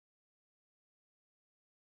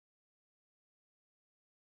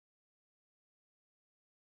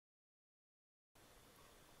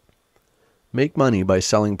Make money by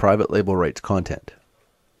selling private label rights content.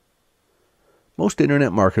 Most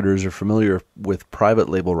internet marketers are familiar with private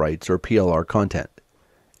label rights or PLR content.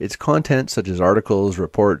 It's content such as articles,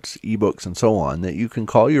 reports, ebooks, and so on that you can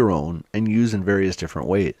call your own and use in various different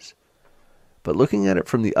ways. But looking at it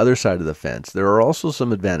from the other side of the fence, there are also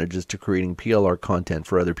some advantages to creating PLR content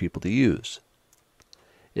for other people to use.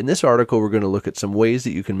 In this article, we're going to look at some ways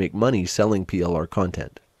that you can make money selling PLR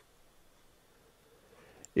content.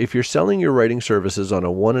 If you're selling your writing services on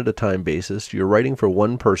a one-at-a-time basis, you're writing for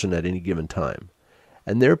one person at any given time,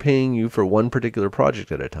 and they're paying you for one particular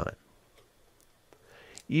project at a time.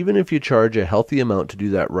 Even if you charge a healthy amount to do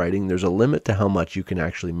that writing, there's a limit to how much you can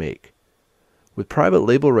actually make. With private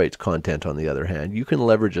label rights content, on the other hand, you can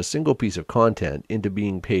leverage a single piece of content into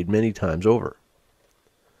being paid many times over.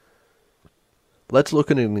 Let's look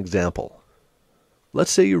at an example.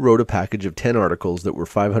 Let's say you wrote a package of 10 articles that were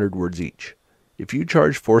 500 words each. If you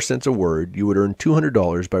charged 4 cents a word, you would earn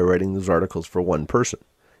 $200 by writing those articles for one person.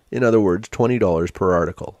 In other words, $20 per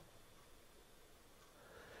article.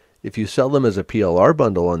 If you sell them as a PLR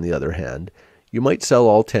bundle, on the other hand, you might sell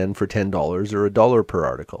all 10 for $10 or $1 per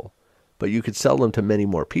article, but you could sell them to many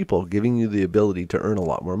more people, giving you the ability to earn a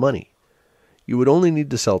lot more money. You would only need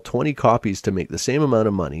to sell 20 copies to make the same amount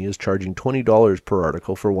of money as charging $20 per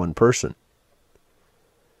article for one person.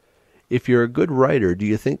 If you're a good writer, do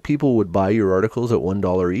you think people would buy your articles at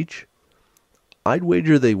 $1 each? I'd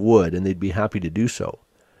wager they would, and they'd be happy to do so.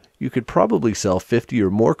 You could probably sell 50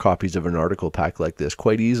 or more copies of an article pack like this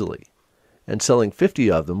quite easily. And selling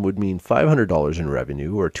 50 of them would mean $500 in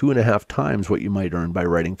revenue, or 2.5 times what you might earn by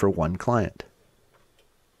writing for one client.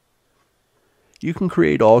 You can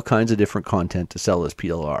create all kinds of different content to sell as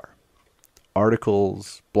PLR.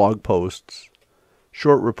 Articles, blog posts,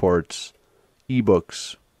 short reports,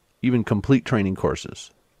 ebooks, even complete training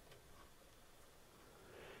courses.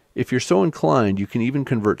 If you're so inclined, you can even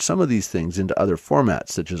convert some of these things into other formats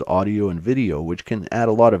such as audio and video, which can add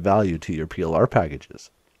a lot of value to your PLR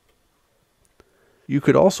packages. You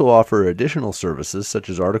could also offer additional services such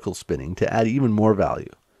as article spinning to add even more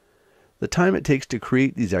value. The time it takes to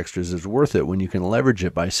create these extras is worth it when you can leverage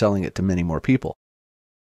it by selling it to many more people.